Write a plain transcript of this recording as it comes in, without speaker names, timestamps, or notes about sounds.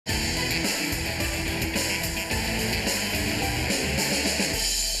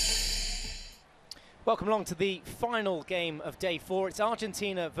Welcome along to the final game of day 4. It's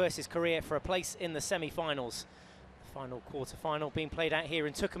Argentina versus Korea for a place in the semi-finals. The final quarter-final being played out here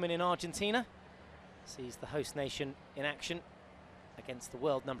in Tucumán in Argentina. Sees the host nation in action against the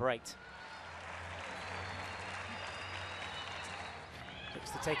world number 8.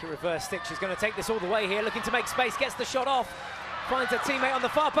 Looks to take a reverse stick. She's going to take this all the way here, looking to make space, gets the shot off. Finds her teammate on the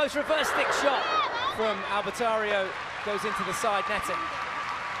far post, reverse stick shot from ALBERTARRIO, goes into the side netting.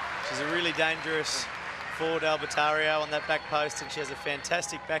 She's a really dangerous forward, ALBERTARRIO, on that back post, and she has a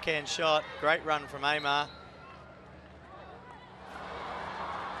fantastic backhand shot. Great run from AYMAR.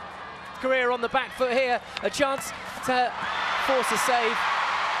 Korea on the back foot here, a chance to force a save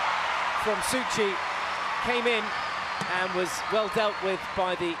from SUCCI. Came in and was well dealt with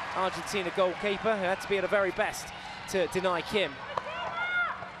by the Argentina goalkeeper, who had to be at her very best to deny Kim.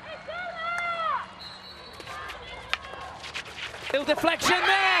 Little deflection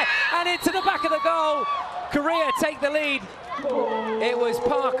there, and into the back of the goal. Korea take the lead. It was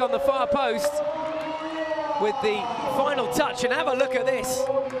Park on the far post with the final touch, and have a look at this.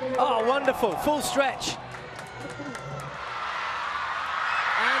 Oh, wonderful, full stretch.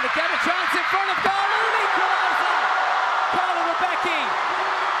 And again a chance in front of goal, an equaliser. Carla Rebecchi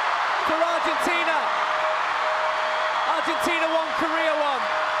for Argentina. Argentina 1, Korea 1.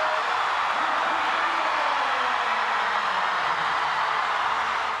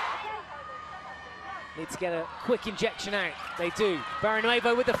 Need to get a quick injection out. They do.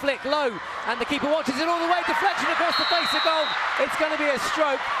 Barrionuevo with the flick low, and the keeper watches it all the way. Deflection across the face of goal. It's going to be a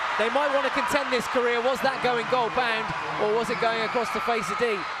stroke. They might want to contend this, Korea. Was that going goal bound, or was it going across the face of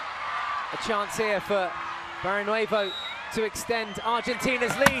D? A chance here for Barrionuevo to extend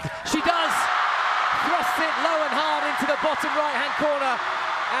Argentina's lead. She does. Thrusts it low and hard into the bottom right-hand corner,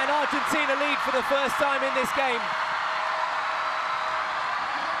 and Argentina lead for the first time in this game.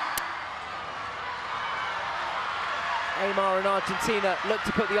 AYMAR and Argentina look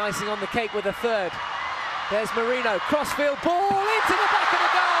to put the icing on the cake with a third. There's MERINO, crossfield ball into the back of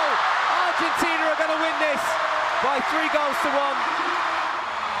the goal. Argentina are going to win this by 3 goals to 1.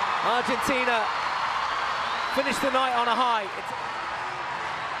 Argentina finished the night on a high.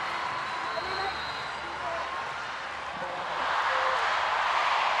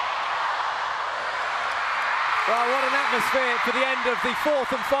 Well, what an atmosphere for the end of the 4th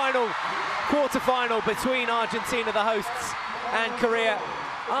and final quarter-final between Argentina, the hosts, and Korea.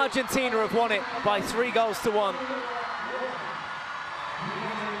 Argentina have won it by 3 goals to 1.